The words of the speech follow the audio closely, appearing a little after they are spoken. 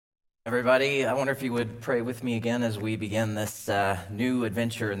Everybody, I wonder if you would pray with me again as we begin this new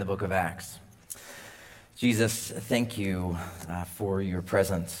adventure in the book of Acts. Jesus, thank you for your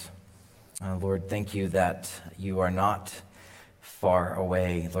presence. Lord, thank you that you are not far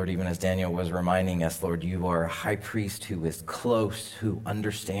away. Lord, even as Daniel was reminding us, Lord, you are a high priest who is close, who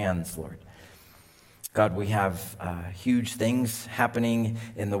understands, Lord. God, we have huge things happening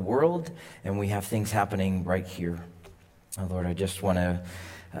in the world, and we have things happening right here. Lord, I just want to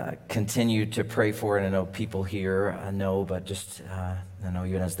continue to pray for it. I know people here know, but just I know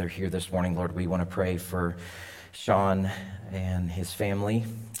even as they're here this morning, Lord, we want to pray for Sean and his family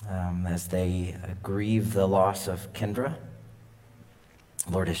as they grieve the loss of Kendra.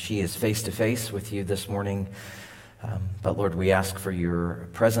 Lord, as she is face to face with you this morning, but Lord, we ask for your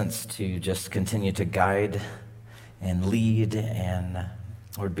presence to just continue to guide and lead and,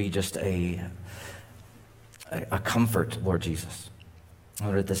 Lord, be just a comfort, Lord Jesus.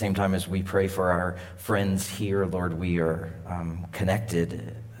 Lord, at the same time as we pray for our friends here, Lord, we are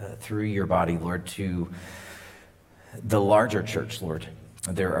connected through your body, Lord, to the larger church, Lord.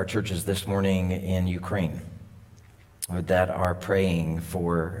 There are churches this morning in Ukraine, Lord, that are praying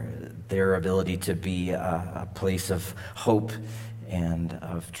for their ability to be a place of hope and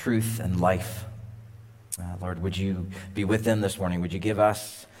of truth and life. Lord, would you be with them this morning? Would you give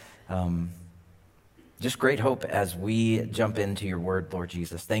us just great hope as we jump into your word, Lord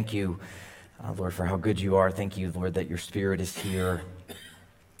Jesus. Thank you, Lord, for how good you are. Thank you, Lord, that your spirit is here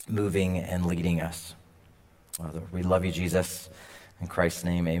moving and leading us. Lord, we love you, Jesus. In Christ's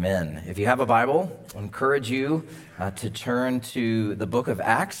name, amen. If you have a Bible, I encourage you to turn to the book of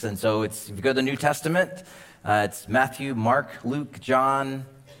Acts. And so if you go to the New Testament, it's Matthew, Mark, Luke, John,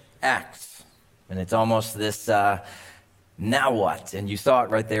 Acts. And it's almost this now what? And you saw it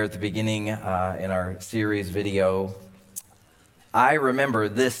right there at the beginning in our series video. I remember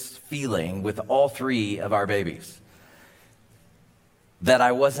this feeling with all three of our babies, that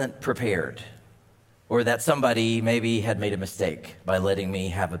I wasn't prepared, or that somebody maybe had made a mistake by letting me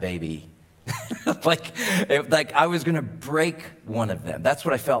have a baby. like I was going to break one of them. That's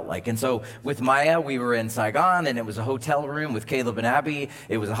what I felt like. And so with Maya, we were in Saigon, and it was a hotel room. With Caleb and Abby,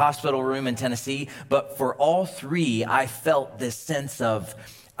 it was a hospital room in Tennessee. But for all three, I felt this sense of,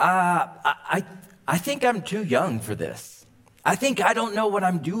 I think I'm too young for this. I think I don't know what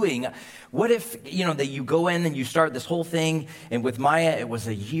I'm doing. What if, that you go in and you start this whole thing, and with Maya, it was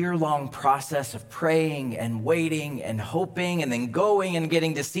a year-long process of praying and waiting and hoping and then going and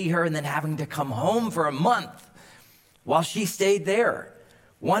getting to see her and then having to come home for a month while she stayed there,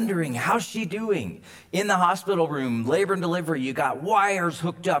 wondering, how's she doing? In the hospital room, labor and delivery, you got wires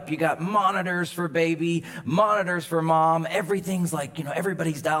hooked up, you got monitors for baby, monitors for mom, everything's like,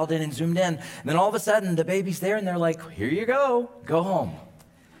 everybody's dialed in and zoomed in. And then all of a sudden, the baby's there and they're like, here you go home.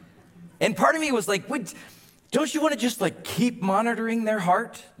 And part of me was like, don't you want to just keep monitoring their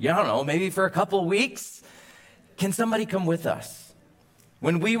heart? I don't know, maybe for a couple weeks? Can somebody come with us?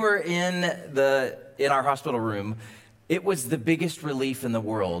 When we were in our hospital room, it was the biggest relief in the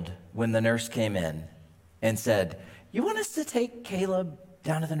world when the nurse came in and said, you want us to take Caleb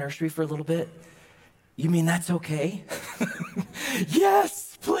down to the nursery for a little bit? You mean that's okay?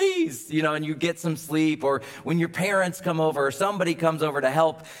 Yes, please. And you get some sleep, or when your parents come over or somebody comes over to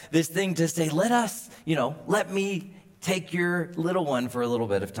help, this thing to say, let me take your little one for a little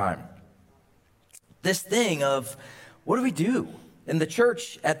bit of time. This thing of, what do we do in the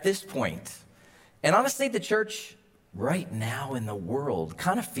church at this point? And honestly, the church right now in the world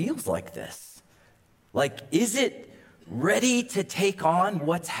kind of feels like this. Is it ready to take on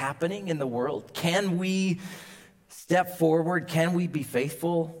what's happening in the world? Can we step forward? Can we be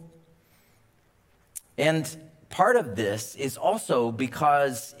faithful? And part of this is also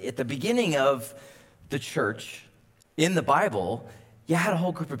because at the beginning of the church in the Bible, you had a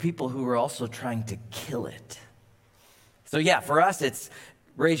whole group of people who were also trying to kill it. So for us, it's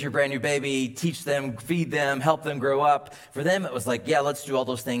raise your brand new baby, teach them, feed them, help them grow up. For them, it was let's do all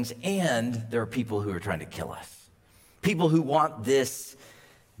those things. And there are people who are trying to kill us. People who want this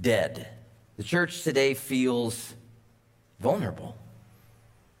dead. The church today feels vulnerable.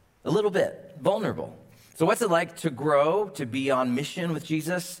 A little bit vulnerable. So what's it like to grow, to be on mission with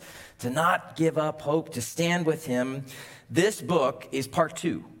Jesus, to not give up hope, to stand with him? This book is part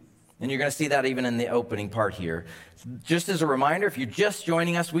 2. And you're going to see that even in the opening part here. Just as a reminder, if you're just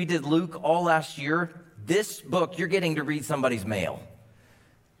joining us, we did Luke all last year. This book, you're getting to read somebody's mail.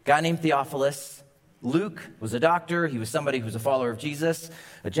 A guy named Theophilus. Luke was a doctor. He was somebody who was a follower of Jesus,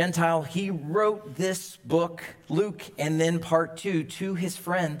 a Gentile. He wrote this book, Luke, and then part 2 to his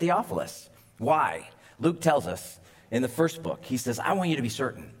friend Theophilus. Why? Luke tells us in the first book, he says, I want you to be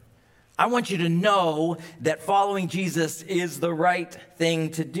certain. I want you to know that following Jesus is the right thing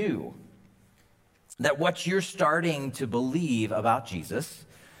to do. That what you're starting to believe about Jesus,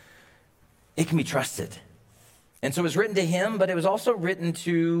 it can be trusted. And so it was written to him, but it was also written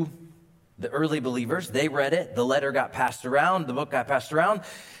to the early believers. They read it. The letter got passed around. The book got passed around.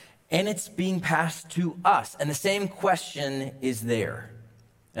 And it's being passed to us. And the same question is there.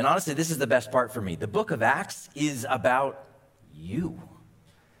 And honestly, this is the best part for me. The book of Acts is about you.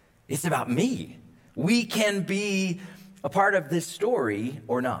 It's about me. We can be a part of this story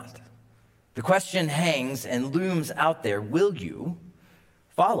or not. The question hangs and looms out there. Will you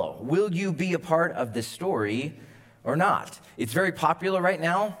follow? Will you be a part of this story or not? It's very popular right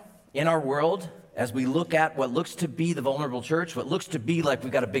now in our world as we look at what looks to be the vulnerable church, what looks to be like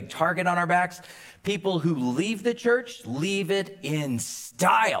we've got a big target on our backs. People who leave the church leave it in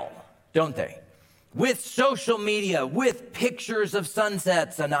style, don't they? With social media, with pictures of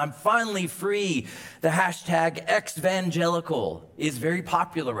sunsets, and I'm finally free. The hashtag exvangelical is very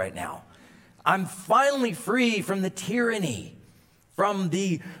popular right now. I'm finally free from the tyranny, from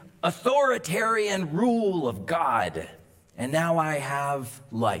the authoritarian rule of God, and now I have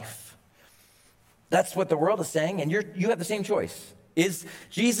life. That's what the world is saying, and you have the same choice. Is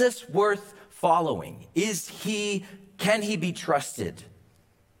Jesus worth following? Can he be trusted?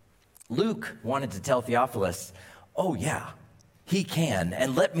 Luke wanted to tell Theophilus, oh yeah, he can,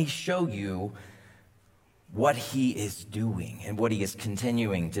 and let me show you what he is doing and what he is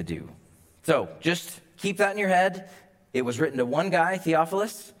continuing to do. So just keep that in your head. It was written to one guy,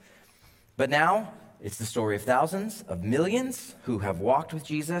 Theophilus, but now it's the story of thousands, of millions who have walked with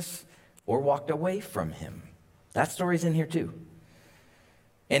Jesus or walked away from him. That story's in here too.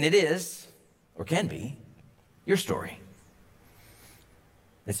 And it is, or can be, your story.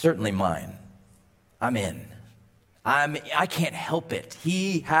 It's certainly mine. I'm in. I can't help it.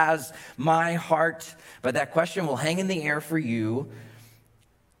 He has my heart. But that question will hang in the air for you.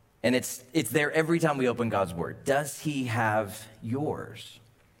 And it's there every time we open God's word. Does he have yours?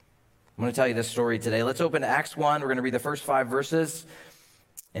 I'm going to tell you this story today. Let's open to Acts 1. We're going to read the first 5 verses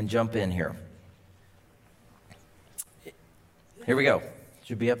and jump in here. Here we go.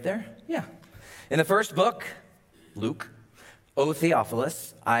 Should be up there? Yeah. In the first book, Luke, O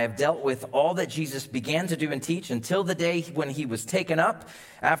Theophilus, I have dealt with all that Jesus began to do and teach until the day when he was taken up,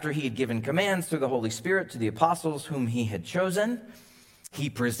 after he had given commands through the Holy Spirit to the apostles whom he had chosen. He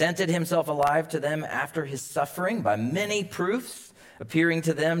presented himself alive to them after his suffering by many proofs, appearing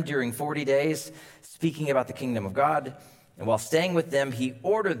to them during 40 days, speaking about the kingdom of God. And while staying with them, he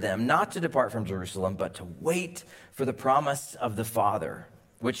ordered them not to depart from Jerusalem, but to wait for the promise of the Father,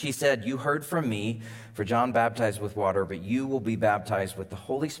 which he said, you heard from me, for John baptized with water, but you will be baptized with the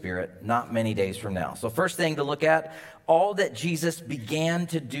Holy Spirit not many days from now. So first thing to look at, all that Jesus began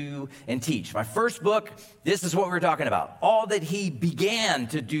to do and teach. My first book, this is what we're talking about. All that he began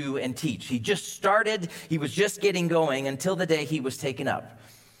to do and teach. He just started, he was just getting going until the day he was taken up.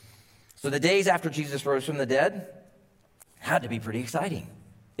 So the days after Jesus rose from the dead had to be pretty exciting.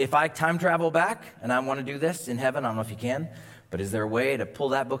 If I time travel back, and I want to do this in heaven, I don't know if you can, but is there a way to pull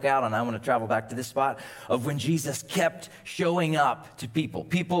that book out and I want to travel back to this spot of when Jesus kept showing up to people?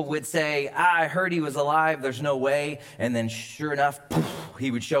 People would say, I heard he was alive, there's no way. And then sure enough, poof,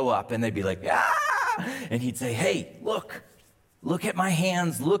 he would show up and they'd be like, ah! And he'd say, hey, look at my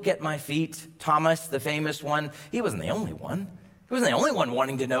hands, look at my feet. Thomas, the famous one, he wasn't the only one. He wasn't the only one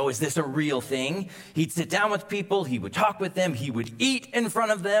wanting to know, is this a real thing? He'd sit down with people, he would talk with them, he would eat in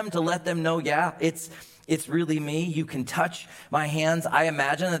front of them to let them know, yeah, it's really me. You can touch my hands. I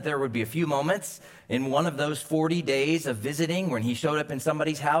imagine that there would be a few moments in one of those 40 days of visiting when he showed up in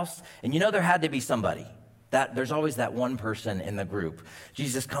somebody's house. And there had to be somebody. There's always that one person in the group.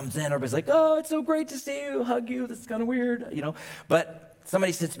 Jesus comes in, everybody's like, oh, it's so great to see you, hug you. This is kind of weird, But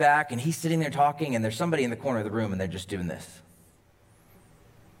somebody sits back and he's sitting there talking and there's somebody in the corner of the room and they're just doing this.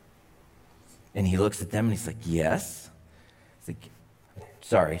 And he looks at them and he's like, yes. He's like,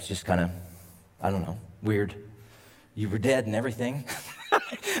 sorry, it's just kind of, I don't know. Weird. You were dead and everything.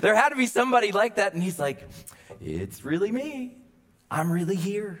 There had to be somebody like that. And he's like, it's really me. I'm really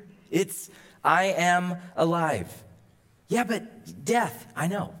here. I am alive. Yeah, but death, I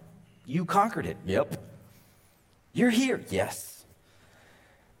know. You conquered it. Yep. You're here. Yes.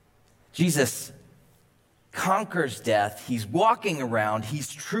 Jesus conquers death. He's walking around.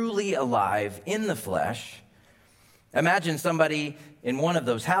 He's truly alive in the flesh. Imagine somebody in one of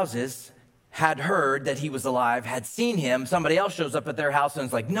those houses had heard that he was alive, had seen him. Somebody else shows up at their house and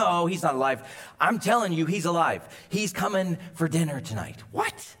is like, no, he's not alive. I'm telling you, he's alive. He's coming for dinner tonight.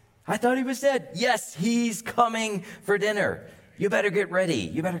 What? I thought he was dead. Yes, he's coming for dinner. you better get ready.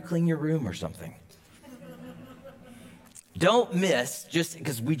 You better clean your room or something. Don't miss, just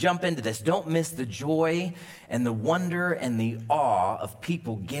because we jump into this, don't miss the joy and the wonder and the awe of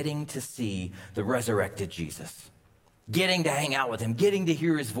people getting to see the resurrected Jesus, getting to hang out with him, getting to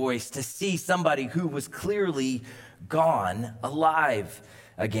hear his voice, to see somebody who was clearly gone alive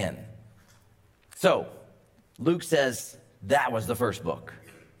again. So, Luke says that was the first book.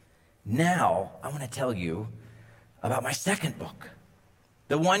 Now, I want to tell you about my second book.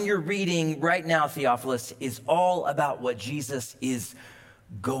 The one you're reading right now, Theophilus, is all about what Jesus is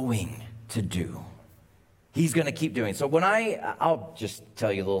going to do. He's going to keep doing. So I'll just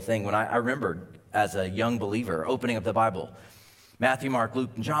tell you a little thing. When I remembered as a young believer opening up the Bible, Matthew, Mark,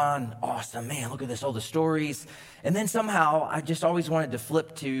 Luke, and John, awesome, man, look at this, all the stories. And then somehow I just always wanted to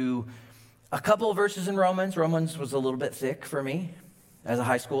flip to a couple of verses in Romans. Romans was a little bit thick for me as a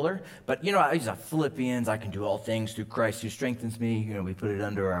high schooler. But, I use Philippians, I can do all things through Christ who strengthens me. We put it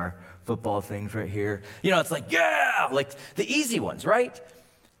under our football things right here. It's like, yeah, like the easy ones, right?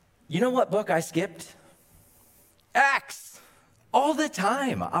 You know what book I skipped? Acts. All the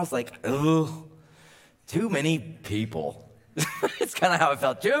time. I was like, oh, too many people. It's kind of how I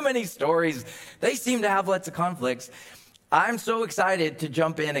felt. Too many stories. They seem to have lots of conflicts. I'm so excited to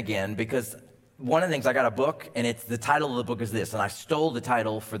jump in again because one of the things, I got a book, and the title of the book is this, and I stole the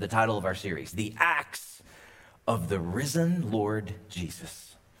title for the title of our series, The Acts of the Risen Lord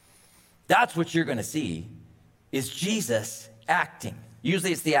Jesus. That's what you're going to see, is Jesus acting.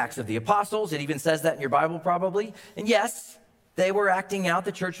 Usually it's the Acts of the Apostles. It even says that in your Bible probably. And yes, they were acting out.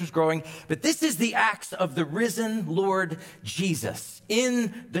 The church was growing. But this is the Acts of the risen Lord Jesus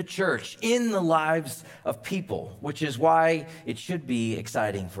in the church, in the lives of people, which is why it should be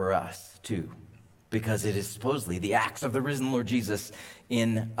exciting for us too, because it is supposedly the acts of the risen Lord Jesus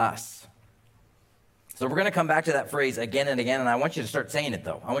in us. So we're going to come back to that phrase again and again, and I want you to start saying it,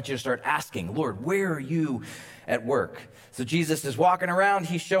 though. I want you to start asking, Lord, where are you at work? So Jesus is walking around.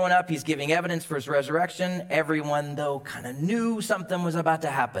 He's showing up. He's giving evidence for his resurrection. Everyone, though, kind of knew something was about to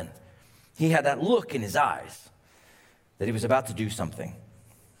happen. He had that look in his eyes that he was about to do something.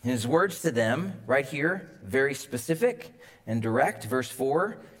 His words to them right here, very specific and direct. Verse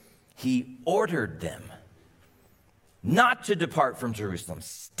 4, he ordered them not to depart from Jerusalem.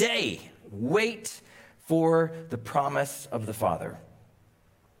 Stay, wait for the promise of the Father.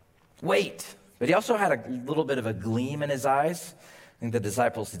 Wait. But he also had a little bit of a gleam in his eyes. I think the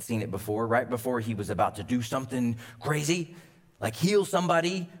disciples had seen it before, right before he was about to do something crazy, like heal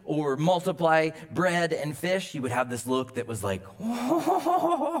somebody or multiply bread and fish. He would have this look that was like,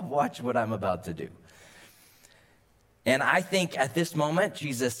 oh, watch what I'm about to do. And I think at this moment,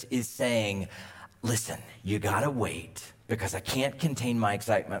 Jesus is saying, listen, you gotta wait, because I can't contain my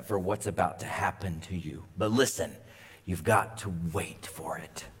excitement for what's about to happen to you. But listen, you've got to wait for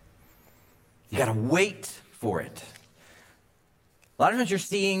it. You got to wait for it. A lot of times you're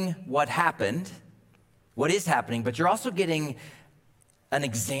seeing what happened, what is happening, but you're also getting an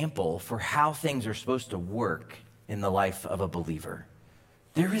example for how things are supposed to work in the life of a believer.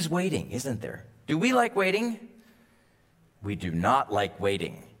 There is waiting, isn't there? Do we like waiting? We do not like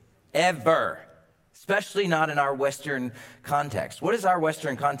waiting, ever. Especially not in our Western context. What does our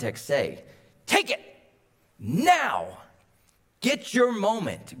Western context say? Take it now. Get your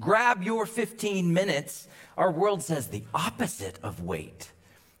moment. Grab your 15 minutes. Our world says the opposite of wait.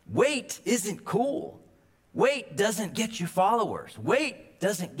 Wait isn't cool. Wait doesn't get you followers. Wait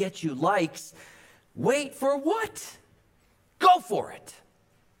doesn't get you likes. Wait for what? Go for it.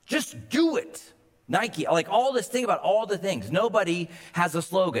 Just do it. Nike, like all this thing about all the things. Nobody has a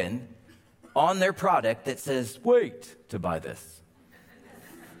slogan on their product that says, wait to buy this.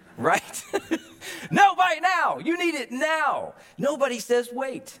 Right? No, buy it now. You need it now. Nobody says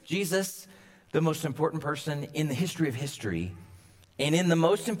wait. Jesus, the most important person in the history of history, and in the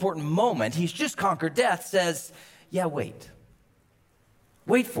most important moment, he's just conquered death, says, yeah, wait.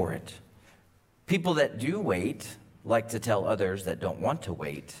 Wait for it. People that do wait like to tell others that don't want to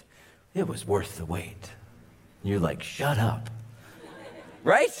wait, it was worth the wait. You're like, shut up.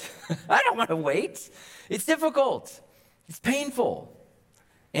 Right? I don't want to wait. It's difficult. It's painful.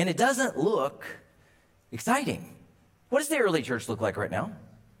 And it doesn't look exciting. What does the early church look like right now?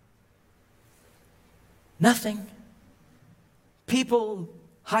 Nothing. People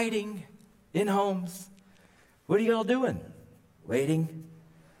hiding in homes. What are you all doing? Waiting.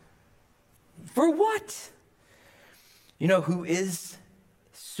 For what? You know who is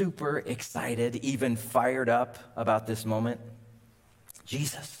super excited, even fired up about this moment?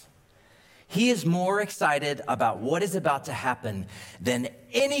 Jesus. He is more excited about what is about to happen than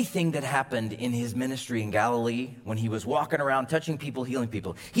anything that happened in his ministry in Galilee when he was walking around, touching people, healing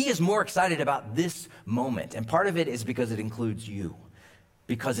people. He is more excited about this moment. And part of it is because it includes you,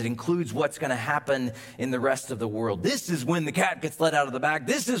 because it includes what's going to happen in the rest of the world. This is when the cat gets let out of the bag.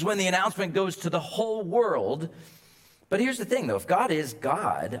 This is when the announcement goes to the whole world. But here's the thing, though. If God is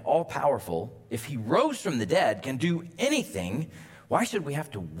God, all-powerful, if he rose from the dead, can do anything, why should we have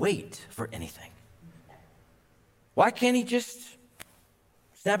to wait for anything? Why can't he just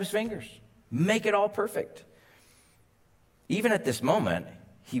snap his fingers, make it all perfect? Even at this moment,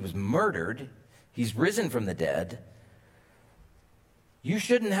 he was murdered. He's risen from the dead. You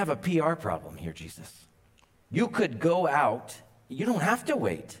shouldn't have a PR problem here, Jesus. You could go out. You don't have to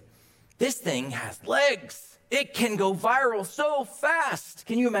wait. This thing has legs. It can go viral so fast.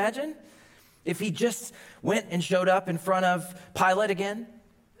 Can you imagine? If he just went and showed up in front of Pilate again,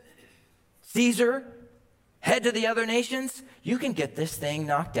 Caesar, head to the other nations, you can get this thing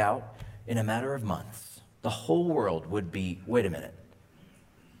knocked out in a matter of months. The whole world would be, wait a minute,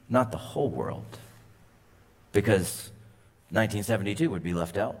 not the whole world, because 1972 would be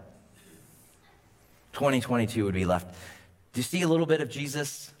left out. 2022 would be left. Do you see a little bit of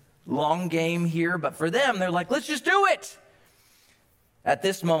Jesus' long game here? But for them, they're like, let's just do it. At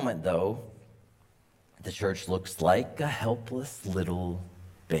this moment, though, the church looks like a helpless little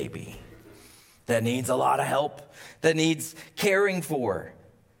baby that needs a lot of help, that needs caring for,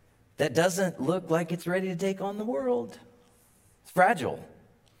 that doesn't look like it's ready to take on the world. It's fragile.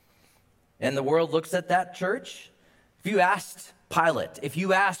 And the world looks at that church. If you asked Pilate, if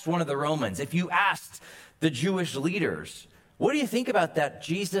you asked one of the Romans, if you asked the Jewish leaders, what do you think about that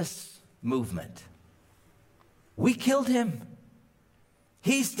Jesus movement? We killed him.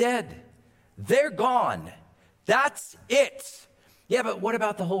 He's dead. They're gone. That's it. Yeah, but what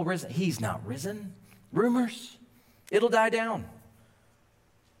about the whole risen? He's not risen. Rumors. It'll die down.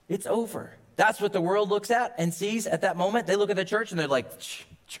 It's over. That's what the world looks at and sees at that moment. They look at the church and they're like,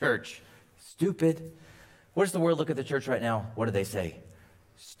 church, stupid. What does the world look at the church right now? What do they say?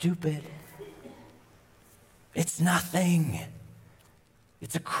 Stupid. It's nothing.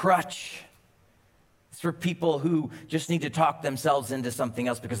 It's a crutch. It's for people who just need to talk themselves into something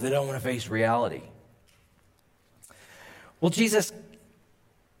else because they don't want to face reality. Well, Jesus,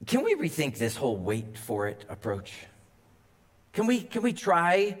 can we rethink this whole wait for it approach? Can we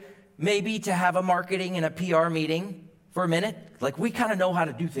try maybe to have a marketing and a PR meeting for a minute? Like, we kind of know how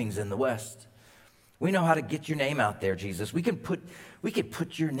to do things in the West. We know how to get your name out there, Jesus. We could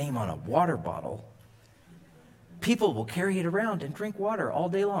put your name on a water bottle. People will carry it around and drink water all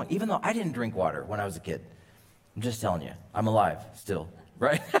day long, even though I didn't drink water when I was a kid. I'm just telling you, I'm alive still,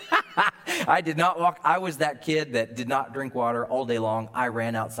 right? I did not walk. I was that kid that did not drink water all day long. I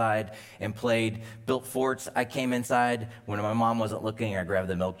ran outside and played, built forts. I came inside when my mom wasn't looking. I grabbed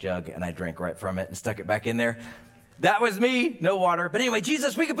the milk jug and I drank right from it and stuck it back in there. That was me, no water. But anyway,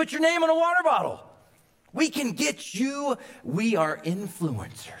 Jesus, we can put your name on a water bottle. We can get you. We are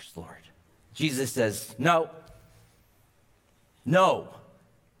influencers, Lord. Jesus says, no.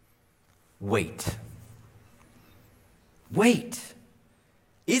 Wait.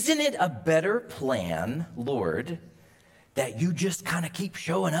 Isn't it a better plan, Lord, that you just kind of keep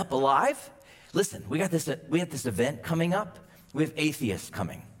showing up alive? Listen, we have this event coming up. We have atheists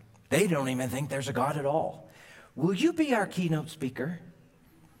coming. They don't even think there's a God at all. Will you be our keynote speaker?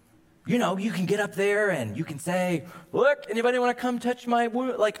 You know, you can get up there and you can say, look, anybody want to come touch my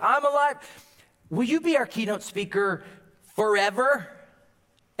wound? Like, I'm alive. Will you be our keynote speaker forever?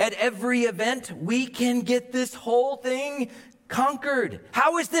 At every event, we can get this whole thing conquered.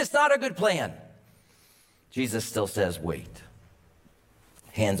 How is this not a good plan? Jesus still says, wait.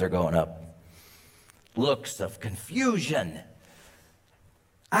 Hands are going up. Looks of confusion.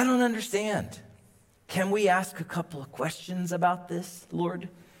 I don't understand. Can we ask a couple of questions about this, Lord?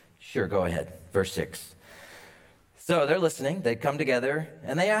 Sure, go ahead. Verse 6. So they're listening. They come together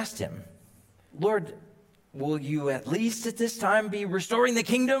and they asked him, Lord, will you at least at this time be restoring the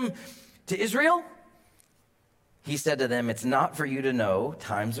kingdom to Israel? He said to them, it's not for you to know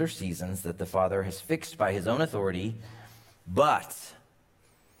times or seasons that the Father has fixed by his own authority, but,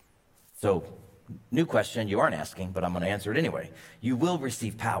 so new question you aren't asking, but I'm going to answer it anyway. You will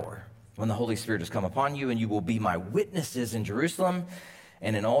receive power when the Holy Spirit has come upon you, and you will be my witnesses in Jerusalem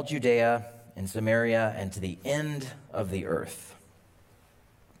and in all Judea and Samaria and to the end of the earth.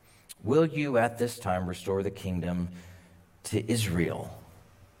 Will you at this time restore the kingdom to Israel?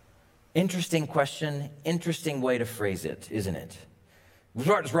 Interesting question, interesting way to phrase it, isn't it?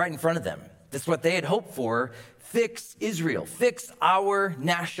 It's right in front of them. That's what they had hoped for. Fix Israel. Fix our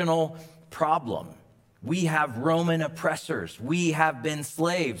national problem. We have Roman oppressors. We have been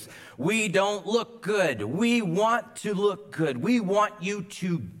slaves. We don't look good. We want to look good. We want you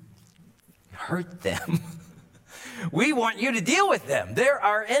to hurt them. We want you to deal with them. They're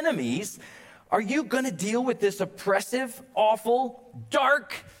our enemies. Are you going to deal with this oppressive, awful,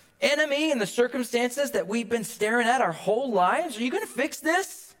 dark enemy in the circumstances that we've been staring at our whole lives? Are you going to fix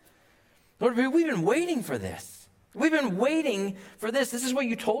this? Lord, we've been waiting for this. We've been waiting for this. This is what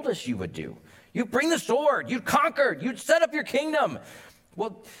you told us you would do. You bring the sword. You'd conquered. You'd set up your kingdom.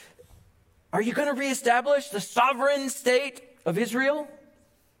 Well, are you going to reestablish the sovereign state of Israel?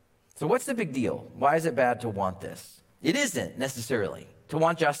 So what's the big deal? Why is it bad to want this? It isn't necessarily. To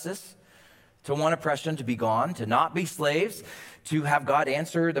want justice, to want oppression to be gone, to not be slaves, to have God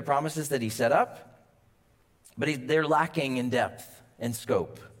answer the promises that he set up. But they're lacking in depth and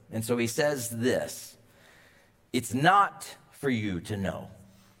scope. And so he says this: it's not for you to know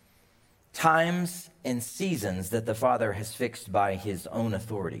times and seasons that the Father has fixed by his own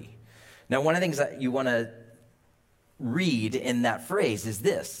authority. Now, one of the things that you want to read in that phrase is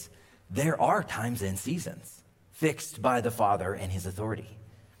this: there are times and seasons fixed by the Father and his authority.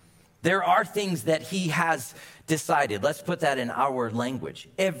 There are things that he has decided. Let's put that in our language.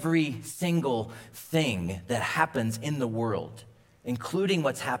 Every single thing that happens in the world, including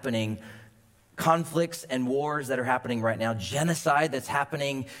what's happening, conflicts and wars that are happening right now, genocide that's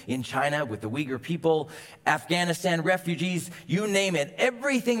happening in China with the Uyghur people, Afghanistan refugees, you name it.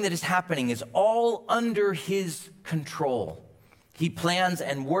 Everything that is happening is all under his control. He plans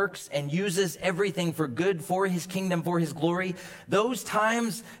and works and uses everything for good, for his kingdom, for his glory. Those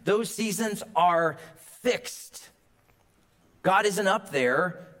times, those seasons are fixed. God isn't up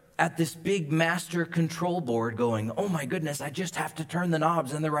there at this big master control board going, oh my goodness, I just have to turn the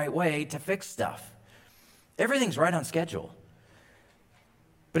knobs in the right way to fix stuff. Everything's right on schedule.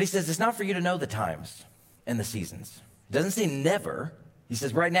 But he says it's not for you to know the times and the seasons. It doesn't say never. He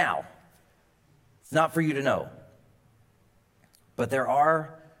says right now. It's not for you to know. But there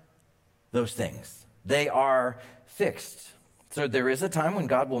are those things. They are fixed. So there is a time when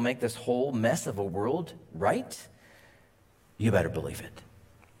God will make this whole mess of a world right. You better believe it.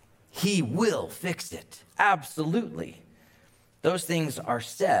 He will fix it. Absolutely. Those things are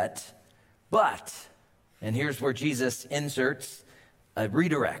set, but, and here's where Jesus inserts a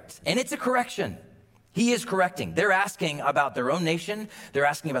redirect, and it's a correction. He is correcting. They're asking about their own nation. They're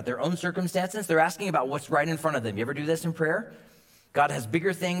asking about their own circumstances. They're asking about what's right in front of them. You ever do this in prayer? God has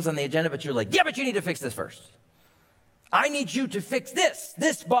bigger things on the agenda, but you're like, yeah, but you need to fix this first. I need you to fix this.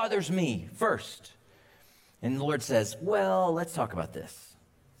 This bothers me first. And the Lord says, well, let's talk about this.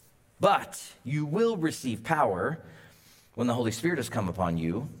 But you will receive power when the Holy Spirit has come upon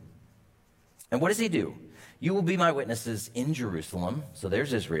you. And what does he do? You will be my witnesses in Jerusalem, so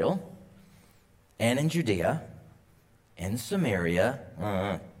there's Israel, and in Judea, and Samaria,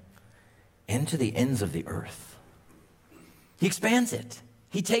 and to the ends of the earth. He expands it.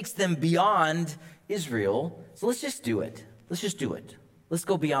 He takes them beyond Israel. So let's just do it. Let's just do it. Let's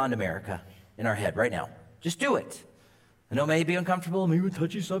go beyond America in our head right now. Just do it. I know it may be uncomfortable, maybe a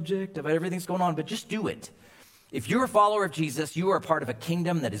touchy subject about everything that's going on, but just do it. If you're a follower of Jesus, you are a part of a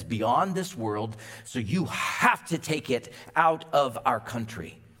kingdom that is beyond this world, so you have to take it out of our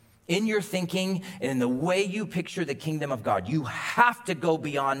country. In your thinking and in the way you picture the kingdom of God, you have to go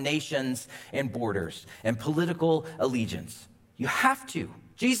beyond nations and borders and political allegiance. You have to.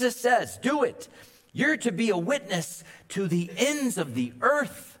 Jesus says, do it. You're to be a witness to the ends of the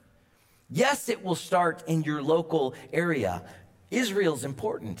earth. Yes, it will start in your local area. Israel's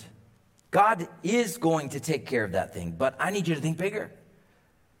important. God is going to take care of that thing, but I need you to think bigger.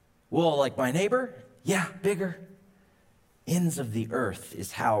 Well, like my neighbor? Yeah, bigger. Ends of the earth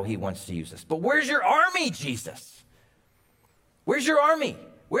is how he wants to use us. But where's your army, Jesus? Where's your army?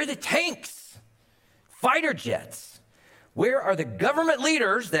 Where are the tanks? Fighter jets? Where are the government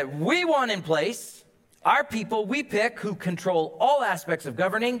leaders that we want in place? Our people we pick who control all aspects of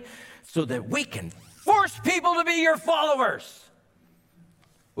governing so that we can force people to be your followers.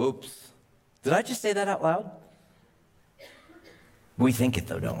 Oops. Did I just say that out loud? We think it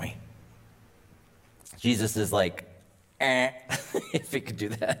though, don't we? Jesus is like, if he could do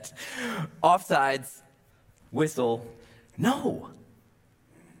that. Offsides, whistle, no.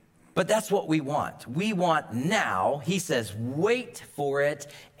 But that's what we want. We want now, he says, wait for it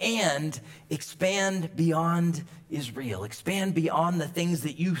and expand beyond Israel. Expand beyond the things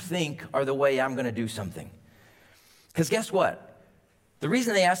that you think are the way I'm going to do something. Because guess what? The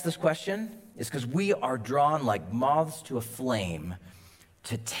reason they ask this question is because we are drawn like moths to a flame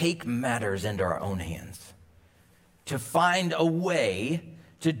to take matters into our own hands. To find a way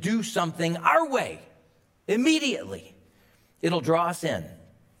to do something our way immediately. It'll draw us in.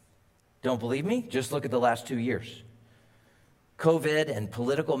 Don't believe me? Just look at the last 2 years. COVID and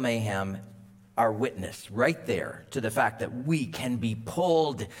political mayhem are witness right there to the fact that we can be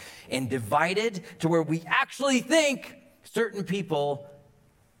pulled and divided to where we actually think certain people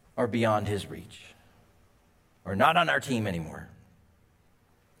are beyond his reach or not on our team anymore.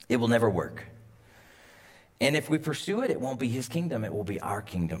 It will never work. And if we pursue it, it won't be his kingdom, it will be our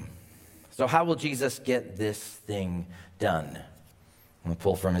kingdom. So how will Jesus get this thing done? I'm going to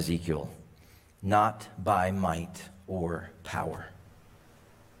pull from Ezekiel. Not by might or power.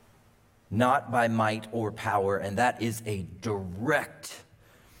 Not by might or power, and that is a direct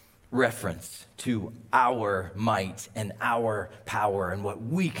reference to our might and our power and what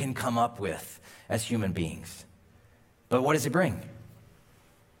we can come up with as human beings. But what does it bring?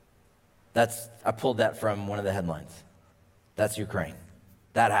 I pulled that from one of the headlines. That's Ukraine.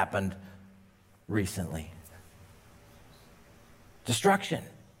 That happened recently. Destruction.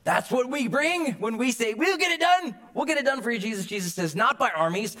 That's what we bring when we say, we'll get it done. We'll get it done for you, Jesus. Jesus says, not by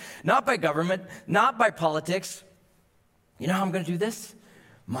armies, not by government, not by politics. You know how I'm going to do this?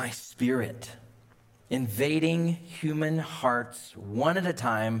 My Spirit, invading human hearts one at a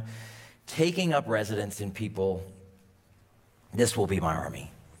time, taking up residence in people. This will be my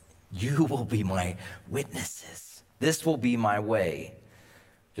army. You will be my witnesses. This will be my way.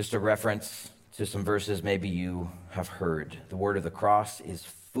 Just a reference to some verses maybe you have heard. The word of the cross is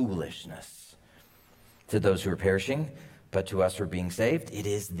foolishness to those who are perishing, but to us who are being saved, it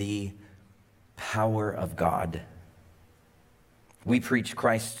is the power of God. We preach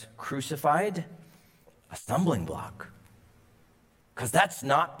Christ crucified, a stumbling block, because that's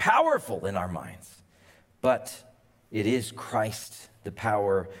not powerful in our minds, but it is Christ, the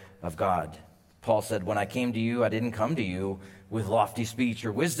power of God. Paul said, when I came to you, I didn't come to you with lofty speech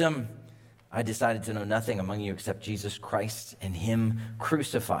or wisdom. I decided to know nothing among you except Jesus Christ and him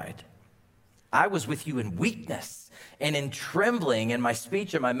crucified. I was with you in weakness and in trembling, and my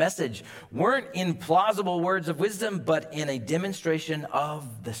speech and my message weren't in plausible words of wisdom, but in a demonstration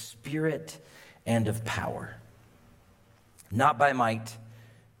of the Spirit and of power. Not by might,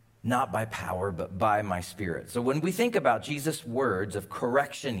 not by power, but by my Spirit. So when we think about Jesus' words of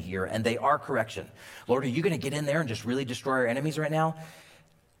correction here, and they are correction, Lord, are you going to get in there and just really destroy our enemies right now?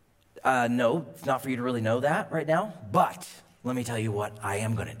 No, it's not for you to really know that right now. But let me tell you what I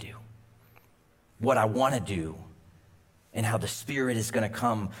am going to do, what I want to do, and how the Spirit is going to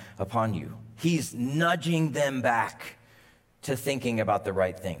come upon you. He's nudging them back to thinking about the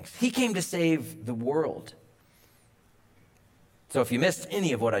right things. He came to save the world. So if you missed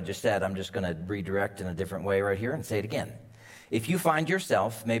any of what I just said, I'm just going to redirect in a different way right here and say it again. If you find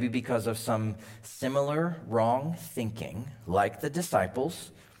yourself, maybe because of some similar wrong thinking, like the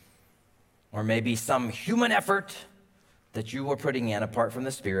disciples, or maybe some human effort that you were putting in apart from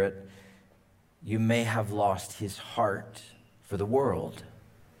the Spirit, you may have lost his heart for the world.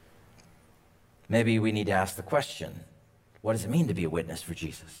 Maybe we need to ask the question, what does it mean to be a witness for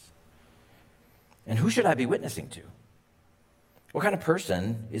Jesus? And who should I be witnessing to? What kind of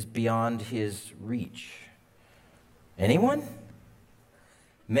person is beyond his reach? Anyone?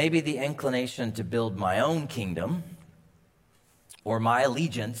 Maybe the inclination to build my own kingdom or my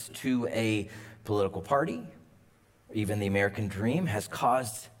allegiance to a political party, even the American dream, has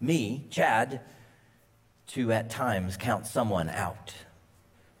caused me, Chad, to at times count someone out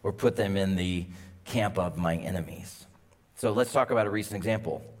or put them in the camp of my enemies. So let's talk about a recent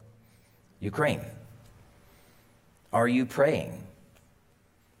example. Ukraine. Are you praying?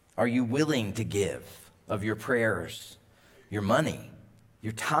 Are you willing to give of your prayers, your money,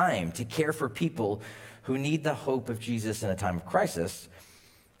 your time to care for people who need the hope of Jesus in a time of crisis?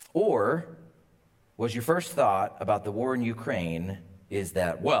 Or was your first thought about the war in Ukraine is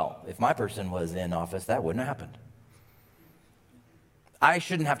that, well, if my person was in office, that wouldn't have happened. I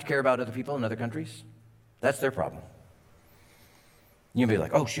shouldn't have to care about other people in other countries. That's their problem. You'd be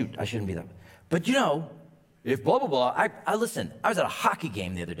like, oh, shoot, I shouldn't be that. But you know, if blah, blah, blah, I listen, I was at a hockey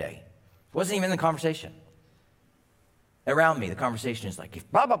game the other day. Wasn't even in the conversation. Around me, the conversation is like,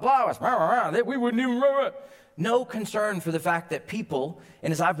 if blah, blah, blah, was, we wouldn't even, no concern for the fact that people,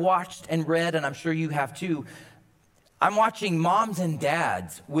 and as I've watched and read, and I'm sure you have too, I'm watching moms and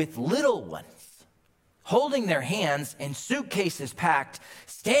dads with little ones holding their hands and suitcases packed,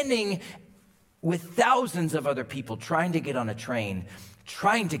 standing with thousands of other people trying to get on a train,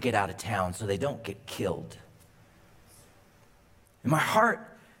 trying to get out of town so they don't get killed. And my heart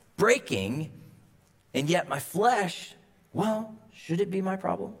breaking, and yet my flesh, well, should it be my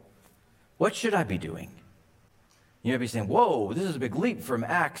problem? What should I be doing? You may be saying, whoa, this is a big leap from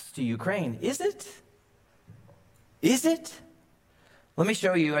Acts to Ukraine. Is it? Is it? Let me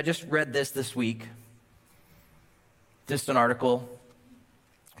show you. I just read this week. Just an article.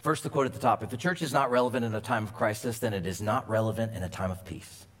 First, the quote at the top. If the church is not relevant in a time of crisis, then it is not relevant in a time of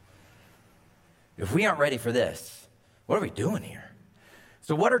peace. If we aren't ready for this, what are we doing here?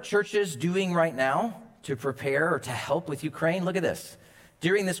 So what are churches doing right now to prepare or to help with Ukraine? Look at this.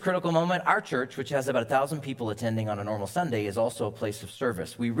 During this critical moment, our church, which has about 1,000 people attending on a normal Sunday, is also a place of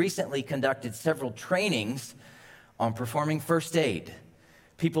service. We recently conducted several trainings on performing first aid.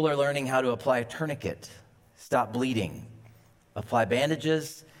 People are learning how to apply a tourniquet, stop bleeding, apply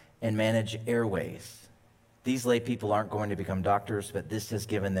bandages, and manage airways. These lay people aren't going to become doctors, but this has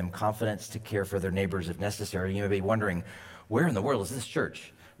given them confidence to care for their neighbors if necessary. You may be wondering, where in the world is this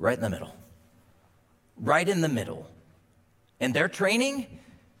church? Right in the middle. Right in the middle. And their training,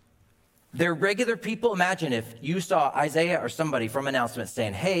 they're regular people. Imagine if you saw Isaiah or somebody from announcements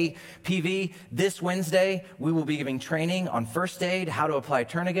saying, hey, PV, this Wednesday, we will be giving training on first aid, how to apply a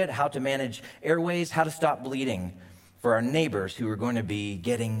tourniquet, how to manage airways, how to stop bleeding for our neighbors who are going to be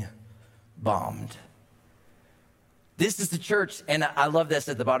getting bombed. This is the church, and I love this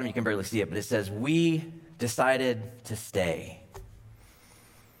at the bottom. You can barely see it, but it says, we decided to stay,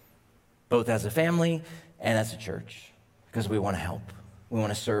 both as a family and as a church, because we want to help. We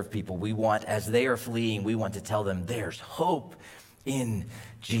want to serve people. We want, as they are fleeing, we want to tell them there's hope in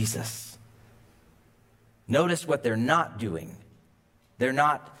Jesus. Notice what they're not doing. They're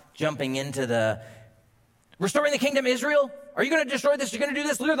not jumping into the restoring the kingdom of Israel. Are you going to destroy this? You're going to do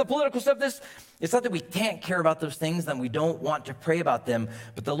this? Look at the political stuff. It's not that we can't care about those things, then we don't want to pray about them.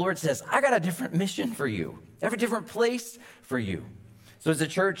 But the Lord says, I got a different mission for you. I have a different place for you. So as a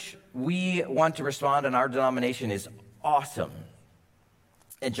church, we want to respond, and our denomination is awesome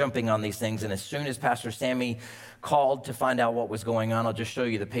at jumping on these things. And as soon as Pastor Sammy called to find out what was going on, I'll just show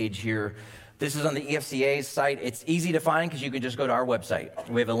you the page here. This is on the EFCA's site. It's easy to find because you can just go to our website.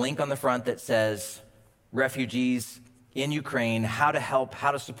 We have a link on the front that says refugees in Ukraine, how to help,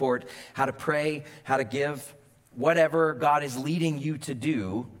 how to support, how to pray, how to give, whatever God is leading you to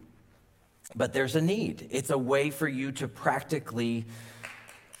do. But there's a need. It's a way for you to practically,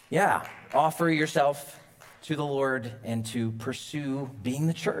 offer yourself to the Lord and to pursue being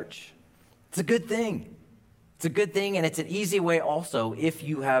the church. It's a good thing. It's a good thing, and it's an easy way also, if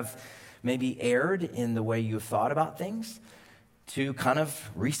you have maybe erred in the way you've thought about things, to kind of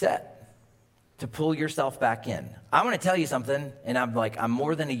reset, to pull yourself back in. I want to tell you something, and I'm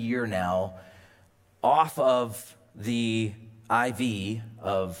more than a year now off of the IV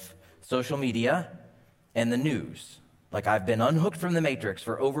of social media and the news. Like, I've been unhooked from the matrix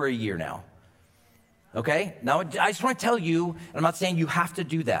for over a year now. Okay? Now, I just want to tell you, and I'm not saying you have to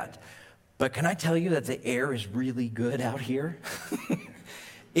do that, but can I tell you that the air is really good out here?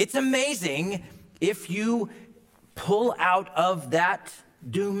 It's amazing if you pull out of that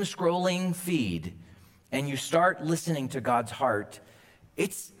doom scrolling feed and you start listening to God's heart.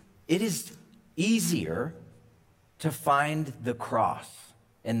 It is easier to find the cross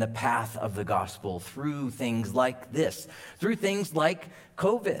and the path of the gospel through things like this, through things like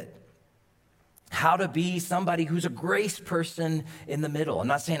COVID. How to be somebody who's a grace person in the middle. I'm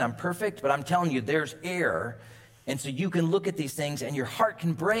not saying I'm perfect, but I'm telling you there's air. And so you can look at these things and your heart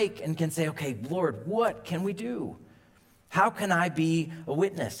can break and can say, okay, Lord, what can we do? How can I be a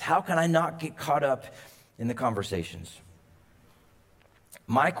witness? How can I not get caught up in the conversations?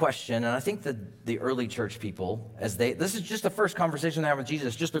 My question, and I think the early church people, this is just the first conversation they have with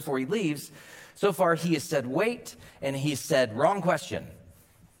Jesus just before he leaves. So far, he has said, wait, and he said, wrong question.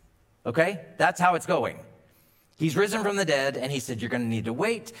 Okay? That's how it's going. He's risen from the dead, and he said, you're going to need to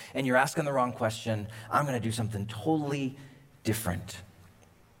wait, and you're asking the wrong question. I'm going to do something totally different.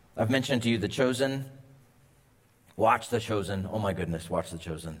 I've mentioned to you The Chosen. Watch The Chosen. Oh my goodness, watch The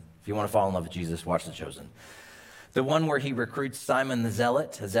Chosen. If you want to fall in love with Jesus, watch The Chosen. The one where he recruits Simon the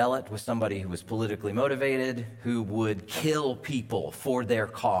Zealot. A zealot was somebody who was politically motivated, who would kill people for their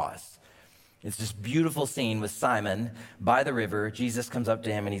cause. It's this beautiful scene with Simon by the river. Jesus comes up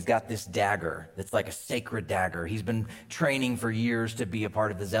to him and he's got this dagger that's like a sacred dagger. He's been training for years to be a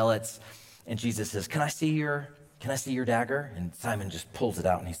part of the Zealots. And Jesus says, can I see your dagger? And Simon just pulls it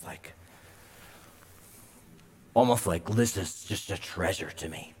out and he's like, almost like, this is just a treasure to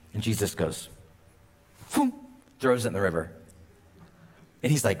me. And Jesus goes, boom, throws it in the river.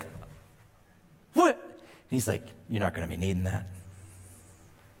 And he's like, what? And he's like, you're not going to be needing that.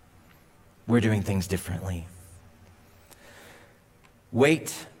 We're doing things differently.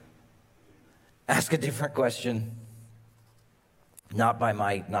 Wait. Ask a different question. Not by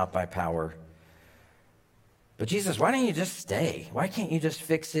might, not by power, But Jesus, why don't you just stay? Why can't you just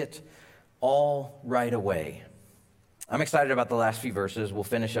fix it all right away? I'm excited about the last few verses. We'll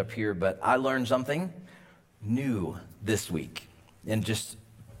finish up here, but I learned something new this week and just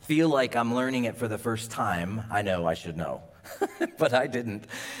feel like I'm learning it for the first time. I know I should know, but I didn't.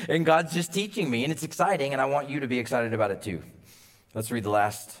 And God's just teaching me, and it's exciting, and I want you to be excited about it too. Let's read the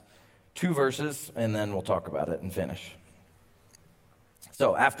last 2 verses, and then we'll talk about it and finish.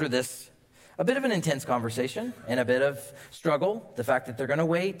 So after this, a bit of an intense conversation and a bit of struggle, the fact that they're going to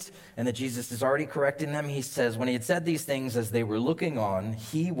wait and that Jesus is already correcting them, he says, when he had said these things as they were looking on,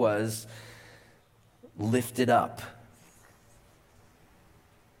 he was lifted up.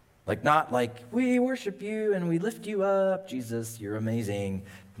 Like, not like, we worship you and we lift you up, Jesus, you're amazing.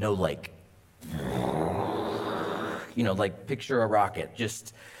 No, like, like picture a rocket,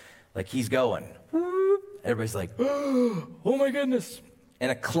 just like he's going. Everybody's like, oh my goodness.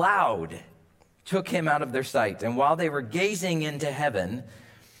 And a cloud took him out of their sight. And while they were gazing into heaven,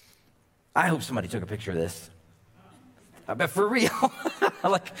 I hope somebody took a picture of this. But for real,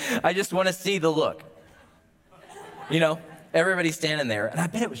 I just want to see the look. Everybody's standing there. And I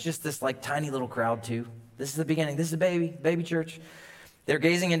bet it was just this tiny little crowd too. This is the beginning. This is a baby church. They're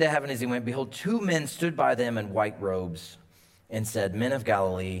gazing into heaven as he went. Behold, 2 men stood by them in white robes and said, Men of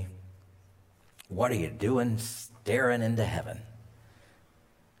Galilee, what are you doing staring into heaven?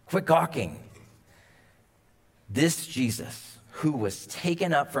 Quit gawking. This Jesus, who was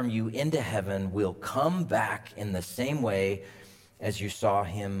taken up from you into heaven, will come back in the same way as you saw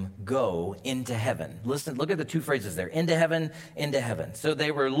him go into heaven. Listen, look at the 2 phrases there. Into heaven, into heaven. So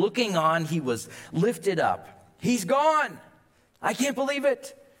they were looking on. He was lifted up. He's gone. I can't believe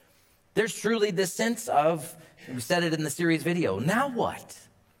it. There's truly this sense of, we said it in the series video, now what?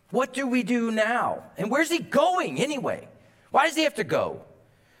 What do we do now? And where's he going anyway? Why does he have to go?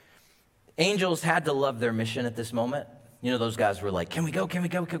 Angels had to love their mission at this moment. Those guys were like, can we go?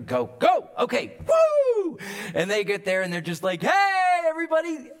 Go. Okay, woo! And they get there and they're just like, hey,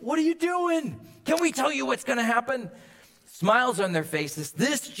 everybody, what are you doing? Can we tell you what's going to happen? Smiles on their faces.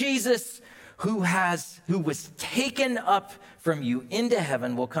 This Jesus who was taken up from you into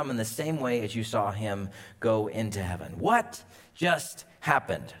heaven will come in the same way as you saw him go into heaven. What just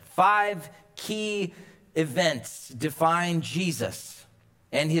happened? 5 key events define Jesus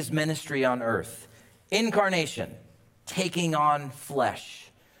and his ministry on earth. Incarnation, taking on flesh.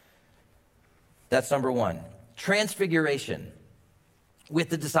 That's number 1. Transfiguration. With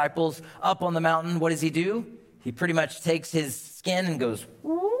the disciples up on the mountain, what does he do? He pretty much takes his skin and goes,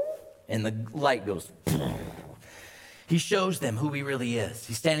 and the light goes. He shows them who he really is.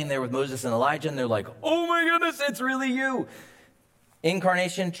 He's standing there with Moses and Elijah, and they're like, oh my goodness, it's really you.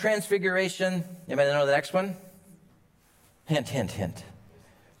 Incarnation, transfiguration. Anybody know the next one? Hint, hint, hint.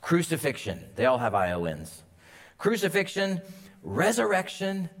 Crucifixion. They all have IONs. Crucifixion,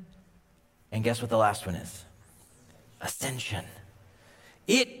 resurrection, and guess what the last one is? Ascension.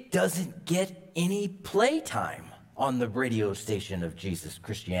 It doesn't get any playtime on the radio station of Jesus,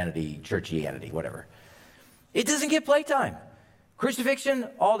 Christianity, churchianity, whatever. It doesn't get playtime. Crucifixion,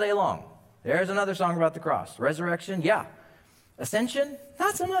 all day long. There's another song about the cross. Resurrection, yeah. Ascension,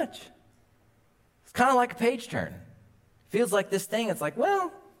 not so much. It's kind of like a page turn. Feels like this thing, it's like,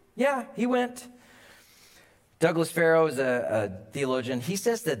 well, yeah, he went. Douglas Farrow is a theologian. He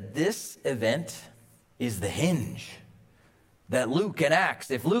says that this event is the hinge. That Luke and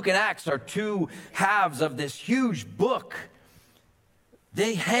Acts, if Luke and Acts are 2 halves of this huge book,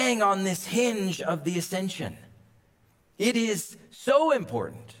 they hang on this hinge of the ascension. It is so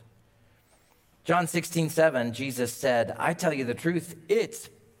important. John 16:7, Jesus said, I tell you the truth, it's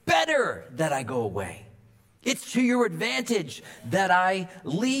better that I go away. It's to your advantage that I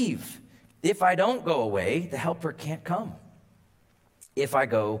leave. If I don't go away, the helper can't come. If I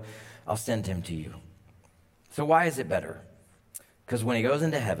go, I'll send him to you. So why is it better? Because when he goes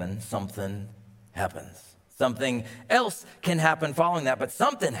into heaven, something happens. Something else can happen following that, but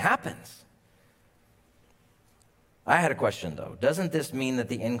something happens. I had a question, though. Doesn't this mean that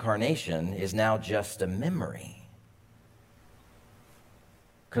the incarnation is now just a memory?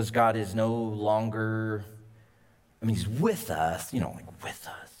 Because God is no longer, he's with us, with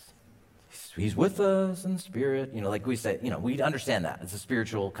us. He's with us in spirit, like we say, we understand that. It's a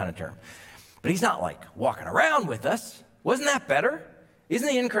spiritual kind of term. But he's not walking around with us. Wasn't that better? Isn't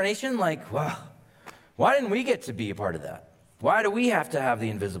the incarnation wow, why didn't we get to be a part of that? Why do we have to have the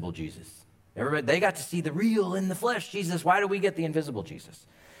invisible Jesus? Everybody, they got to see the real in the flesh Jesus. Why do we get the invisible Jesus?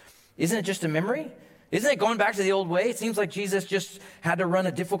 Isn't it just a memory? Isn't it going back to the old way? It seems like Jesus just had to run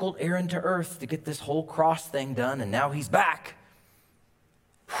a difficult errand to earth to get this whole cross thing done, and now he's back.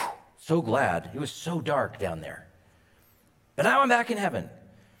 Whew, So glad. It was so dark down there. But now I'm back in heaven.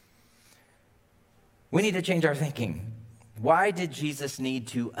 We need to change our thinking. Why did Jesus need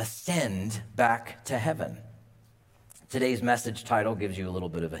to ascend back to heaven? Today's message title gives you a little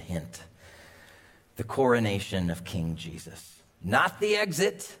bit of a hint. The coronation of King Jesus. Not the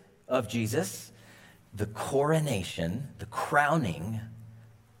exit of Jesus, the coronation, the crowning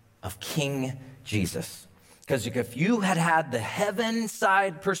of King Jesus. Because if you had the heaven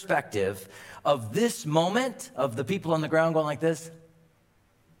side perspective of this moment, of the people on the ground going like this,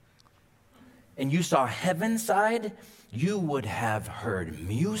 and you saw heaven side, you would have heard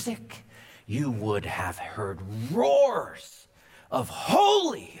music, you would have heard roars of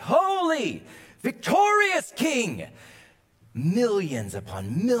holy, holy, victorious King. Millions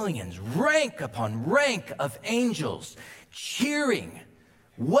upon millions, rank upon rank of angels cheering,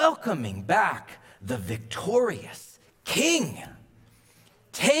 welcoming back the victorious King.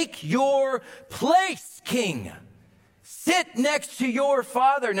 Take your place, King. Sit next to your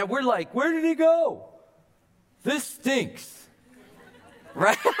Father. Now we're like, where did he go? This stinks.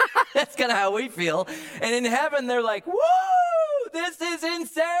 Right? That's kind of how we feel. And in heaven, they're like, woo, this is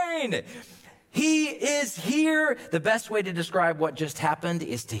insane. He is here. The best way to describe what just happened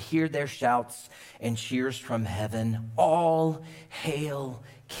is to hear their shouts and cheers from heaven. All hail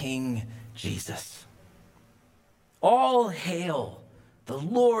King Jesus. All hail the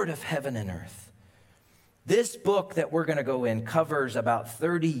Lord of heaven and earth. This book that we're going to go in covers about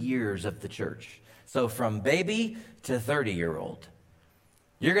 30 years of the church. So from baby to 30-year-old.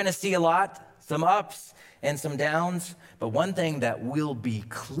 You're going to see a lot, some ups and some downs, but one thing that will be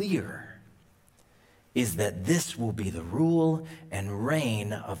clear is that this will be the rule and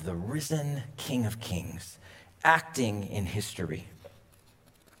reign of the risen King of Kings, acting in history.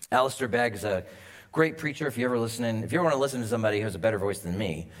 Alistair Begg's a great preacher. If you ever want to listen to somebody who has a better voice than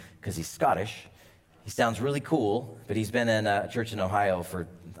me, because he's Scottish, he sounds really cool, but he's been in a church in Ohio for,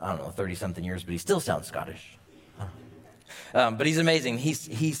 30-something years, but he still sounds Scottish. But he's amazing. He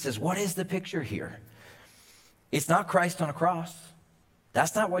says, what is the picture here? It's not Christ on a cross.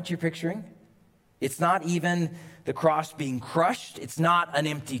 That's not what you're picturing. It's not even the cross being crushed. It's not an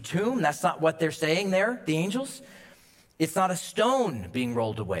empty tomb. That's not what they're saying there, the angels. It's not a stone being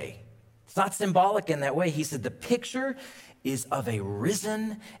rolled away. It's not symbolic in that way. He said the picture is of a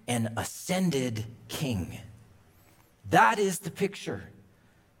risen and ascended King. That is the picture.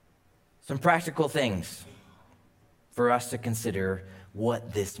 Some practical things for us to consider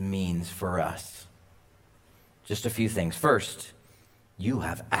what this means for us. Just a few things. First, you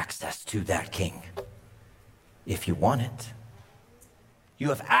have access to that King if you want it. You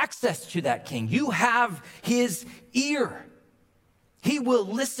have access to that King. You have his ear. He will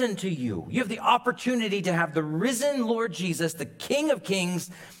listen to you. You have the opportunity to have the risen Lord Jesus, the King of Kings,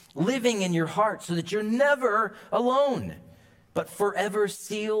 living in your heart so that you're never alone, but forever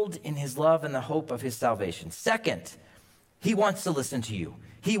sealed in his love and the hope of his salvation. Second, he wants to listen to you.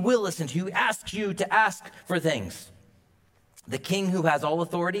 He will listen to you. He asks you to ask for things. The King who has all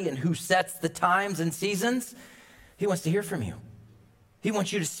authority and who sets the times and seasons, he wants to hear from you. He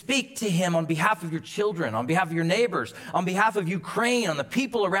wants you to speak to him on behalf of your children, on behalf of your neighbors, on behalf of Ukraine, on the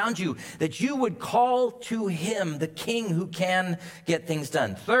people around you, that you would call to him, the King who can get things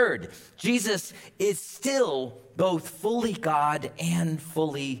done. Third, Jesus is still both fully God and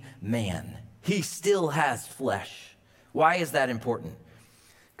fully man. He still has flesh. Why is that important?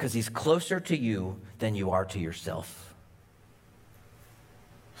 Because he's closer to you than you are to yourself.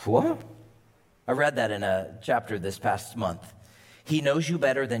 What? I read that in a chapter this past month. He knows you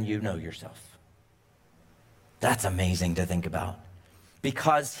better than you know yourself. That's amazing to think about.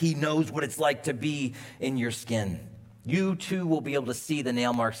 Because he knows what it's like to be in your skin. You too will be able to see the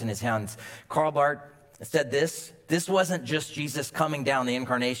nail marks in his hands. Karl Barth said this wasn't just Jesus coming down the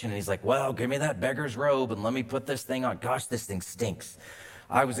incarnation and he's like, well, give me that beggar's robe and let me put this thing on. Gosh, this thing stinks.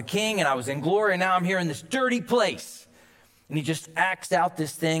 I was a king and I was in glory and now I'm here in this dirty place. And he just acts out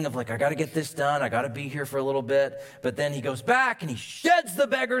this thing of like, I got to get this done. I got to be here for a little bit. But then he goes back and he sheds the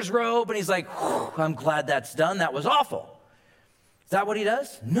beggar's robe and he's like, I'm glad that's done. That was awful. Is that what he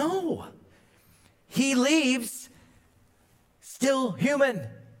does? No. He leaves still human,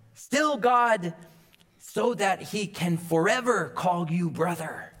 still God, so that he can forever call you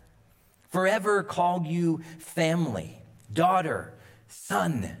brother, forever call you family, daughter,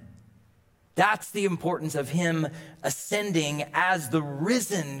 son. That's the importance of him ascending as the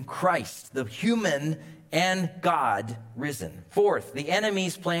risen Christ, the human and God risen. Fourth, the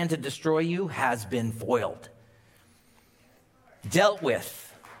enemy's plan to destroy you has been foiled, dealt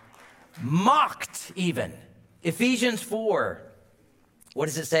with, mocked even. Ephesians 4 What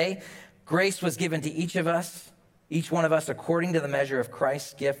does it say? Grace was given to each one of us according to the measure of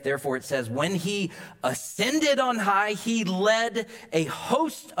Christ's gift. Therefore, it says, when he ascended on high, he led a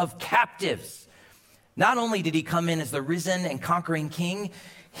host of captives. Not only did he come in as the risen and conquering king,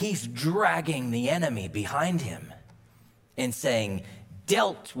 he's dragging the enemy behind him and saying,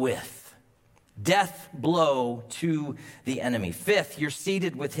 dealt with. Death blow to the enemy. Fifth, you're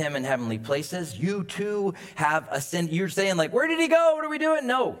seated with him in heavenly places. You too have ascended. You're saying like, where did he go? What are we doing?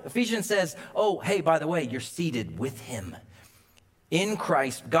 No. Ephesians says, oh, hey, by the way, you're seated with him. In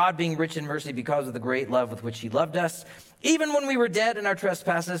Christ, God being rich in mercy because of the great love with which he loved us, even when we were dead in our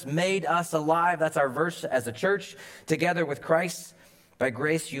trespasses, made us alive. That's our verse as a church. Together with Christ, by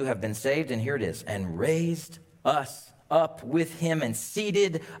grace you have been saved. And here it is. And raised us up with him and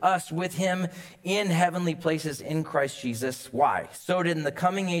seated us with him in heavenly places in Christ Jesus. Why? So that in the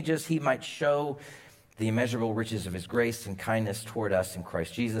coming ages he might show the immeasurable riches of his grace and kindness toward us in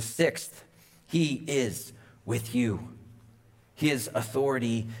Christ Jesus. Sixth, he is with you. His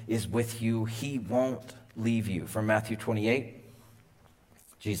authority is with you. He won't leave you. From Matthew 28,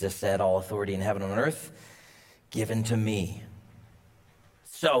 Jesus said, all authority in heaven and on earth given to me.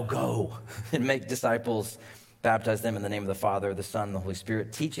 So go and make disciples. Baptize them in the name of the Father, the Son, and the Holy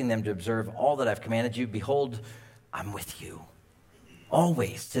Spirit, teaching them to observe all that I've commanded you. Behold, I'm with you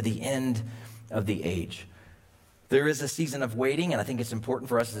always to the end of the age. There is a season of waiting, and I think it's important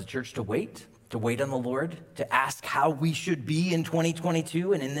for us as a church to wait on the Lord, to ask how we should be in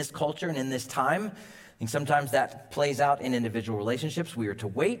 2022 and in this culture and in this time. I think sometimes that plays out in individual relationships. We are to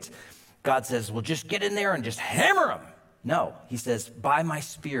wait. God says, well, just get in there and just hammer them. No, he says, by my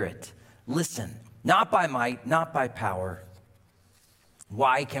Spirit, listen. Not by might, not by power.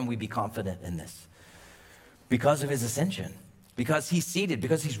 Why can we be confident in this? Because of his ascension, because he's seated,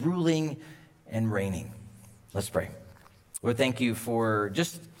 because he's ruling and reigning. Let's pray. Lord, thank you for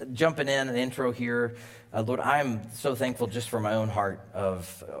just jumping in an intro here. Lord, I'm so thankful just for my own heart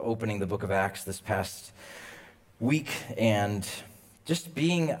of opening the book of Acts this past week and just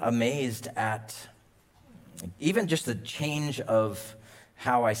being amazed at even just the change of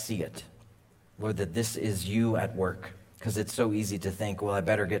how I see it. Lord, that this is you at work, because it's so easy to think, well, I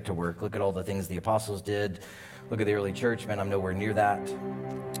better get to work. Look at all the things the apostles did. Look at the early church. Man, I'm nowhere near that.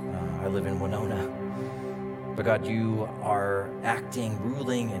 I live in Winona. But God, you are acting,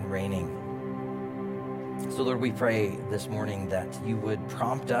 ruling, and reigning. So Lord, we pray this morning that you would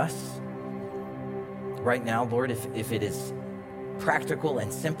prompt us right now, Lord, if it is practical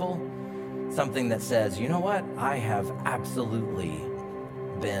and simple, something that says, you know what, I have absolutely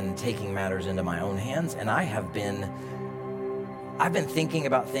been taking matters into my own hands, and I've been thinking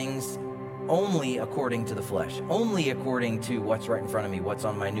about things only according to the flesh, only according to what's right in front of me, what's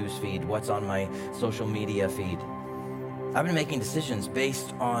on my news feed, what's on my social media feed. I've been making decisions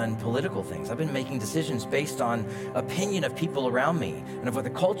based on political things. I've been making decisions based on opinion of people around me and of what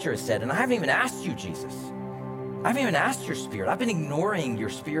the culture has said. And I haven't even asked you, Jesus. I haven't even asked your Spirit. I've been ignoring your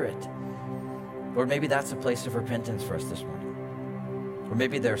Spirit. Lord, maybe that's a place of repentance for us this morning. Or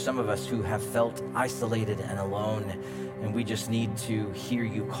maybe there are some of us who have felt isolated and alone, and we just need to hear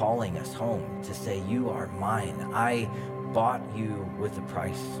you calling us home to say, you are mine. I bought you with a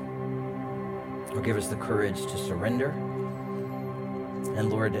price. Or give us the courage to surrender. And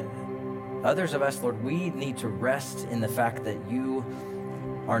Lord, others of us, Lord, we need to rest in the fact that you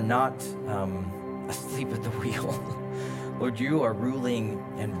are not asleep at the wheel. Lord, you are ruling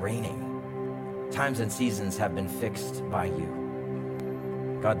and reigning. Times and seasons have been fixed by you.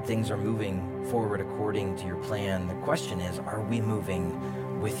 God, things are moving forward according to your plan. The question is, are we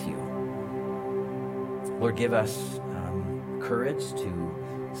moving with you? Lord, give us courage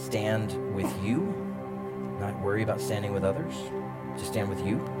to stand with you, not worry about standing with others, to stand with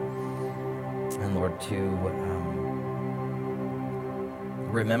you. And Lord, to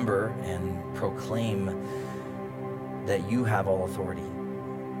remember and proclaim that you have all authority,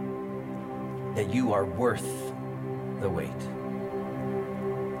 that you are worth the wait.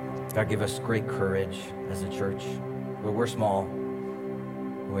 God, give us great courage as a church. Lord, we're small.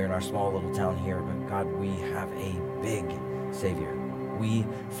 We're in our small little town here, but God, we have a big Savior. We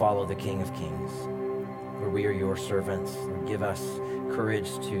follow the King of Kings. Lord, we are your servants. Lord, give us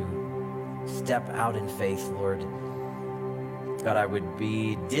courage to step out in faith, Lord. God, I would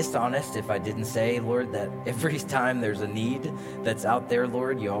be dishonest if I didn't say, Lord, that every time there's a need that's out there,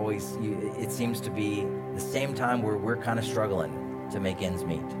 Lord, it seems to be the same time where we're kind of struggling to make ends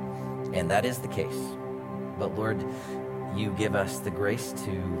meet. And that is the case. But Lord, you give us the grace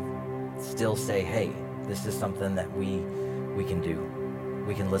to still say, hey, this is something that we can do.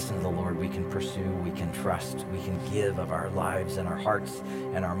 we can listen to the Lord, we can pursue, we can trust, we can give of our lives and our hearts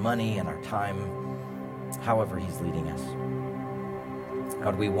and our money and our time, however he's leading us.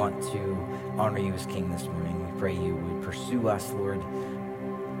 God, we want to honor you as King this morning. We pray you would pursue us, Lord.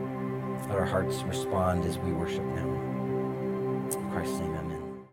 Let our hearts respond as we worship now. In Christ's name, amen.